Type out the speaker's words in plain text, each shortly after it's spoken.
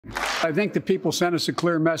I think the people sent us a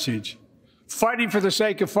clear message. Fighting for the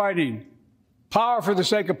sake of fighting, power for the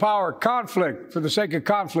sake of power, conflict for the sake of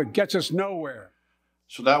conflict gets us nowhere.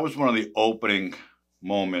 So that was one of the opening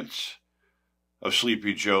moments of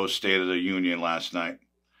Sleepy Joe's State of the Union last night.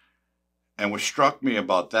 And what struck me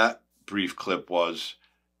about that brief clip was,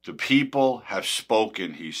 the people have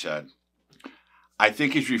spoken, he said. I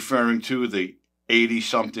think he's referring to the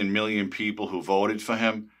 80-something million people who voted for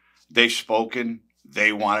him. They've spoken.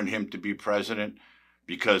 They wanted him to be president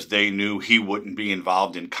because they knew he wouldn't be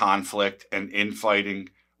involved in conflict and infighting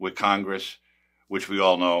with Congress, which we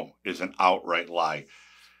all know is an outright lie.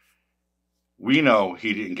 We know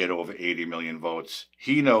he didn't get over 80 million votes.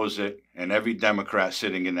 He knows it, and every Democrat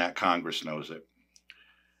sitting in that Congress knows it.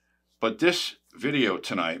 But this video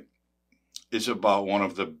tonight is about one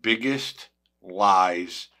of the biggest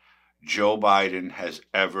lies Joe Biden has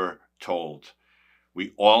ever told.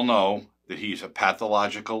 We all know that he's a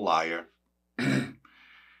pathological liar.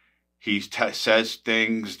 He says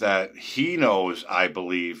things that he knows, I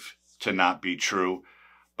believe, to not be true,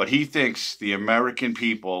 but he thinks the American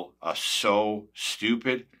people are so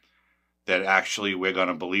stupid that actually we're going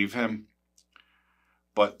to believe him.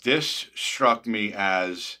 But this struck me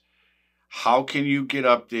as, how can you get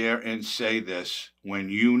up there and say this when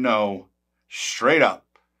you know straight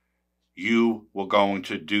up you were going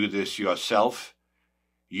to do this yourself?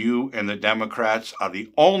 You and the Democrats are the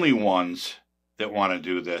only ones that want to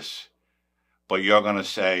do this, but you're going to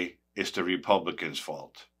say it's the Republicans'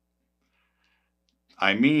 fault.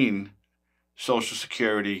 I mean, Social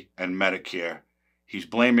Security and Medicare. He's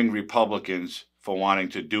blaming Republicans for wanting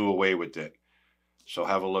to do away with it. So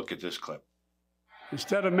have a look at this clip.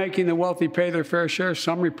 Instead of making the wealthy pay their fair share,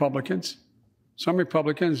 some Republicans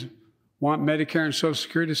want Medicare and Social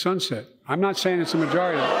Security to sunset. I'm not saying it's a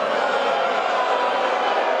majority.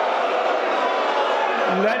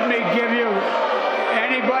 Let me give you,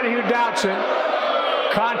 anybody who doubts it,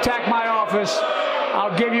 contact my office.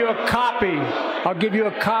 I'll give you a copy. I'll give you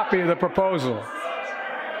a copy of the proposal.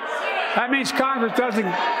 That means Congress doesn't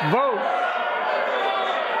vote.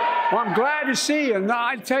 Well, I'm glad to see you. No,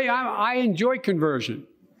 I tell you, I enjoy conversion.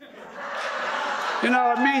 You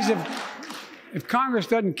know, it means if Congress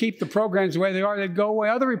doesn't keep the programs the way they are, they'd go away.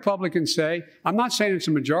 Other Republicans say, I'm not saying it's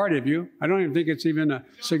a majority of you. I don't even think it's even a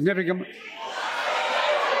significant,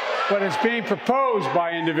 but it's being proposed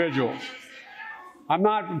by individuals. I'm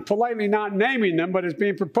not politely not naming them, but it's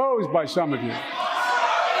being proposed by some of you.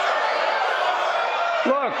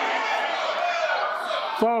 Look,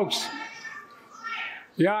 folks,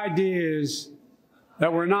 the idea is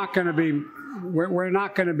that we're not going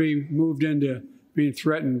to be moved into being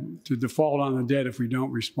threatened to default on the debt if we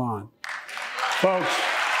don't respond. Folks,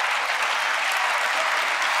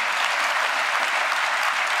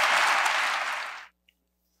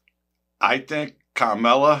 I think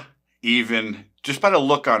Carmela, even just by the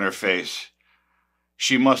look on her face,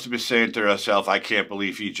 she must have been saying to herself, I can't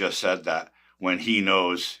believe he just said that, when he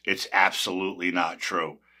knows it's absolutely not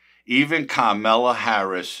true. Even Kamala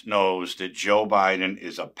Harris knows that Joe Biden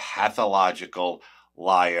is a pathological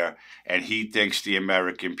liar, and he thinks the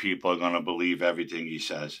American people are going to believe everything he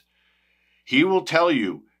says. He will tell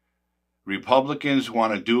you Republicans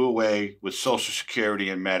want to do away with Social Security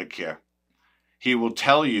and Medicare. He will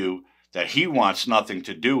tell you that he wants nothing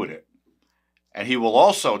to do with it. And he will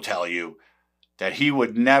also tell you that he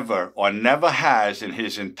would never, or never has in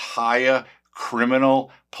his entire criminal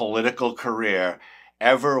political career,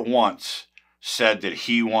 ever once said that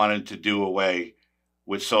he wanted to do away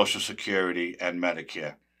with Social Security and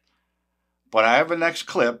Medicare. But I have a next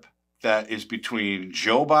clip that is between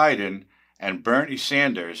Joe Biden and Bernie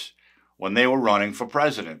Sanders when they were running for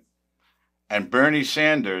president. And Bernie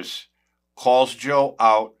Sanders calls Joe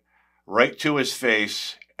out right to his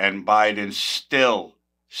face, and Biden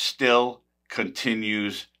still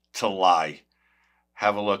continues to lie.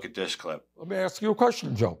 Have a look at this clip. Let me ask you a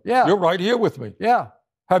question, Joe. Yeah. You're right here with me. Yeah.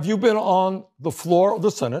 Have you been on the floor of the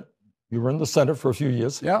Senate? You were in the Senate for a few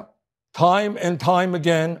years. Yeah. Time and time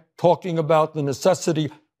again, talking about the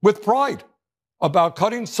necessity, with pride, about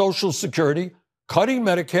cutting Social Security, cutting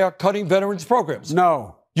Medicare, cutting veterans programs.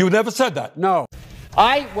 no, You never said that. no.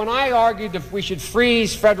 When I argued that we should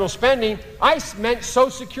freeze federal spending, I meant Social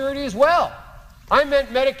Security as well. I meant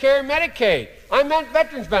Medicare and Medicaid. I meant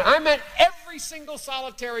veterans benefits. I meant every single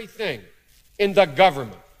solitary thing in the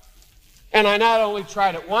government. And I not only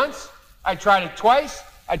tried it once, I tried it twice,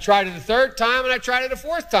 I tried it a third time, and I tried it a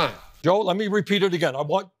fourth time. Joe, let me repeat it again. I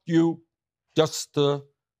want you just to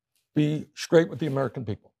be straight with the American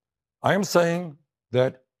people. I am saying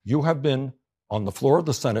that you have been on the floor of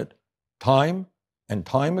the Senate time and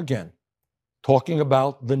time again talking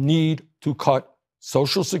about the need to cut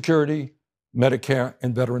Social Security, Medicare,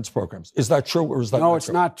 and veterans programs. Is that true, or is that no, not it's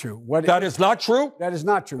true? not true. That is not true? That is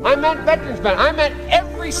not true. I meant veterans benefit. I meant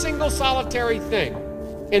every single solitary thing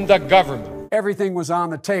in the government. Everything was on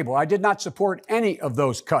the table. I did not support any of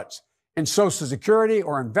those cuts in Social Security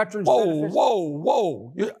or in veterans benefits.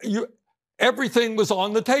 Whoa. Everything was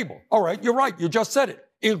on the table. All right, you're right. You just said it,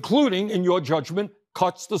 including, in your judgment,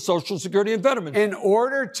 cuts to Social Security and veterans. In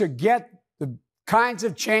order to get the kinds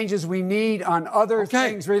of changes we need on other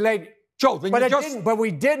things related. Joe, then but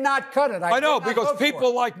we did not cut it. I know, because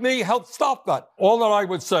people like me helped stop that. All that I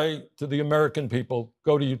would say to the American people,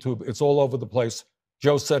 go to YouTube. It's all over the place.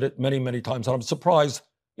 Joe said it many, many times. And I'm surprised,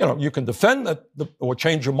 you can defend that or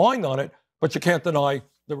change your mind on it, but you can't deny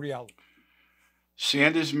the reality.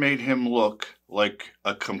 Sanders made him look like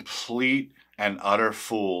a complete and utter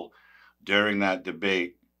fool during that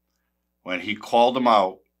debate when he called him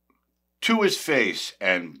out to his face,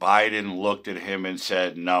 and Biden looked at him and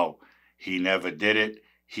said, no, he never did it.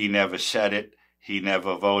 He never said it. He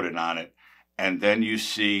never voted on it. And then you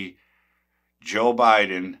see Joe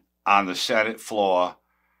Biden on the Senate floor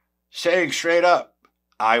saying straight up,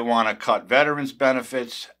 I want to cut veterans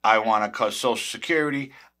benefits. I want to cut Social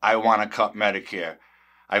Security. I want to cut Medicare.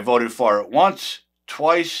 I voted for it once,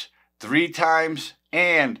 twice, 3 times,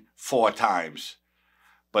 and 4 times.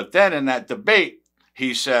 But then in that debate,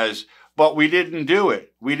 he says, but we didn't do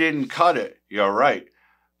it. We didn't cut it. You're right.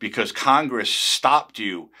 Because Congress stopped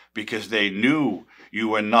you because they knew you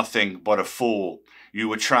were nothing but a fool. All you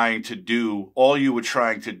were trying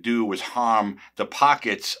to do was harm the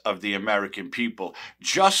pockets of the American people,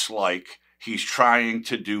 just like he's trying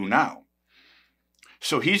to do now.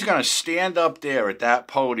 So he's going to stand up there at that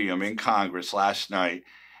podium in Congress last night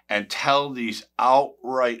and tell these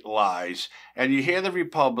outright lies. And you hear the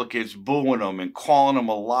Republicans booing him and calling him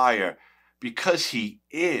a liar because he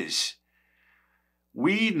is.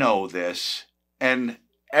 We know this, and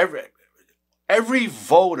every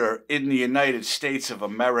voter in the United States of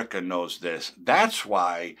America knows this. That's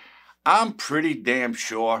why I'm pretty damn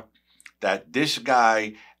sure that this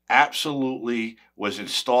guy absolutely was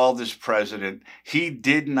installed as president. He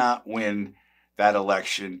did not win that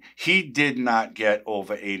election. He did not get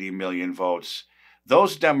over 80 million votes.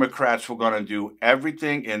 Those Democrats were going to do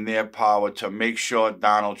everything in their power to make sure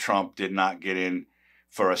Donald Trump did not get in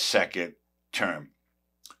for a second term.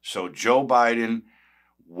 So Joe Biden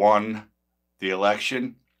won the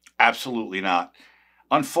election? Absolutely not.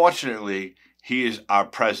 Unfortunately, he is our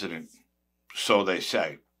president, so they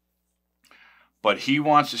say. But he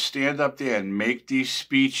wants to stand up there and make these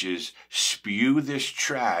speeches, spew this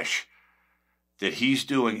trash, that he's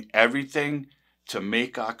doing everything to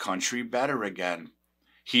make our country better again.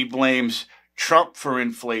 He blames Trump for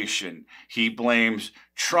inflation. He blames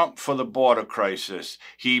Trump for the border crisis.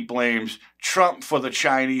 He blames Trump for the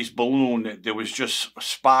Chinese balloon that was just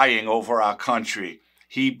spying over our country.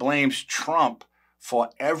 He blames Trump for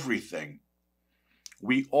everything.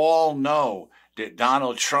 We all know that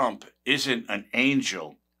Donald Trump isn't an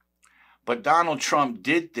angel, but Donald Trump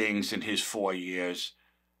did things in his 4 years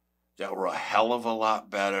that were a hell of a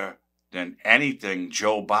lot better than anything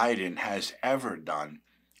Joe Biden has ever done.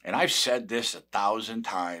 And I've said this 1,000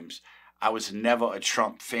 times. I was never a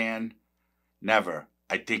Trump fan. Never.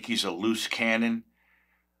 I think he's a loose cannon.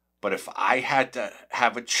 But if I had to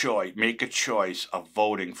have a choice, make a choice of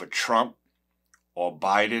voting for Trump or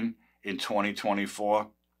Biden in 2024,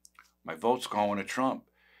 my vote's going to Trump.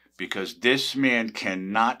 Because this man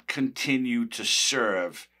cannot continue to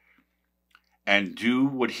serve and do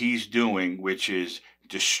what he's doing, which is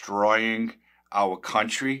destroying our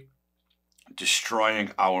country,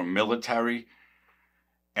 destroying our military,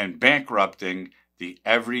 and bankrupting the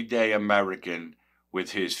everyday American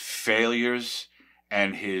with his failures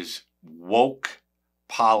and his woke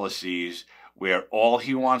policies, where all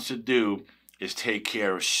he wants to do is take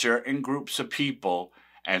care of certain groups of people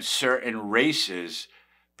and certain races,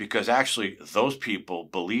 because actually those people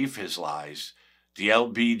believe his lies. The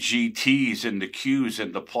LBGTs and the Qs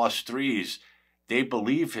and the +3s, they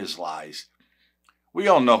believe his lies. We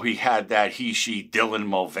all know he had that he-she Dylan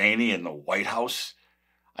Mulvaney in the White House.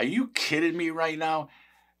 Are you kidding me right now?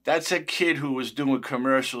 That's a kid who was doing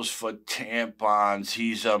commercials for tampons.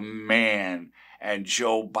 He's a man, and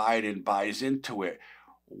Joe Biden buys into it.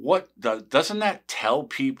 Doesn't that tell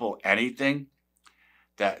people anything?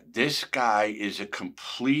 That this guy is a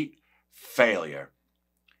complete failure.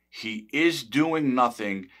 He is doing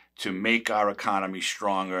nothing to make our economy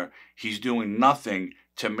stronger. He's doing nothing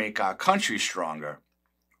to make our country stronger.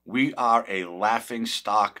 We are a laughing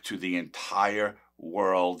stock to the entire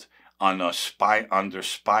world under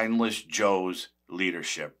spineless Joe's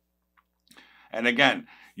leadership. And again,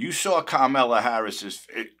 you saw Kamala Harris's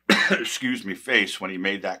face when he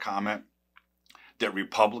made that comment that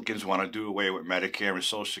Republicans want to do away with Medicare and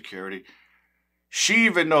Social Security. She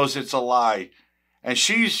even knows it's a lie, and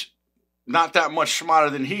she's not that much smarter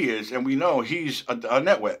than he is, and we know he's a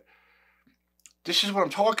nitwit. This is what I'm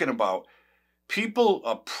talking about. People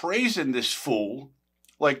are praising this fool,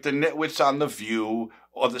 like the nitwits on The View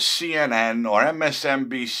or the CNN or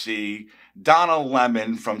MSNBC. Donald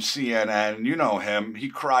Lemon from CNN, you know him. He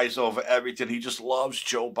cries over everything. He just loves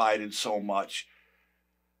Joe Biden so much.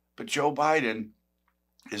 But Joe Biden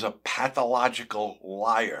is a pathological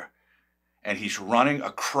liar, and he's running a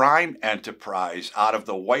crime enterprise out of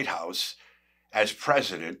the White House as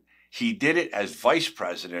president. He did it as vice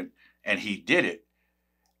president, and he did it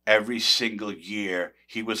every single year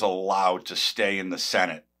he was allowed to stay in the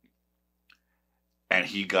Senate. And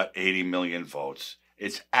he got 80 million votes.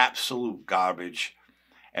 It's absolute garbage.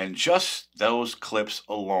 And just those clips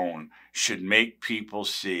alone should make people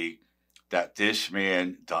see that this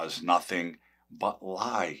man does nothing but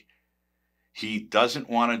lie. He doesn't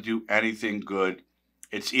want to do anything good.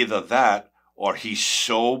 It's either that or he's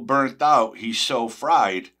so burnt out, he's so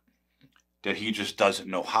fried that he just doesn't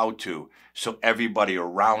know how to. So everybody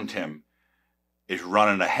around him is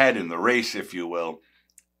running ahead in the race, if you will,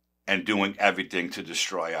 and doing everything to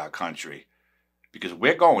destroy our country. Because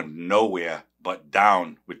we're going nowhere but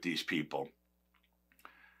down with these people.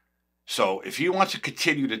 So if he wants to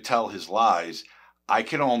continue to tell his lies, I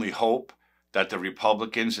can only hope that the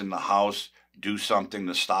Republicans in the House do something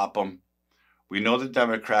to stop him. We know the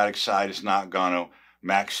Democratic side is not going to.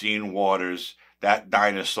 Maxine Waters, that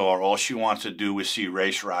dinosaur, all she wants to do is see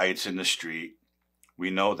race riots in the street. We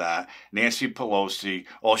know that. Nancy Pelosi,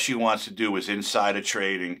 all she wants to do is insider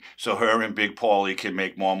trading so her and Big Paulie can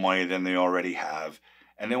make more money than they already have.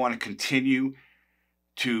 And they want to continue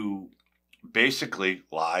to basically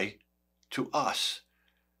lie to us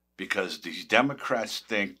because these Democrats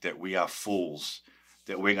think that we are fools,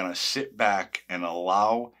 that we're going to sit back and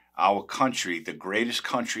allow our country, the greatest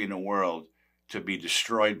country in the world, to be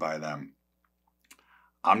destroyed by them.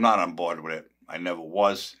 I'm not on board with it. I never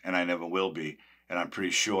was, and I never will be. And I'm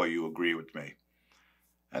pretty sure you agree with me.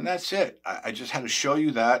 And that's it. I just had to show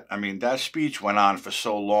you that. I mean, that speech went on for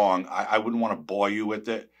so long. I wouldn't want to bore you with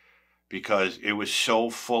it because it was so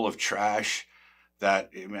full of trash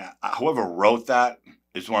that whoever wrote that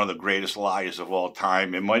is one of the greatest liars of all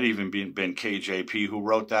time. It might even been KJP who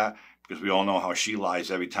wrote that because we all know how she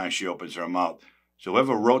lies every time she opens her mouth. So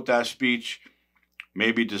whoever wrote that speech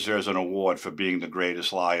maybe deserves an award for being the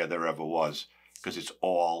greatest liar there ever was because it's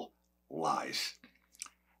all lies.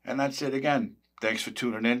 And that's it again. Thanks for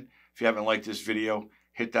tuning in. If you haven't liked this video,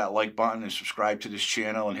 hit that like button and subscribe to this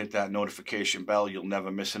channel and hit that notification bell. You'll never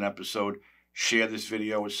miss an episode. Share this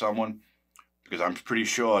video with someone because I'm pretty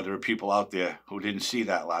sure there are people out there who didn't see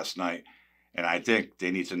that last night. And I think they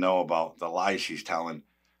need to know about the lies he's telling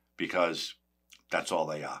because that's all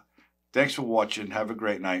they are. Thanks for watching. Have a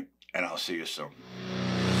great night, and I'll see you soon.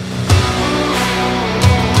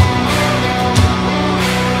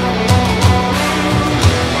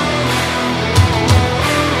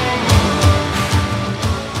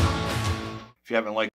 If you haven't liked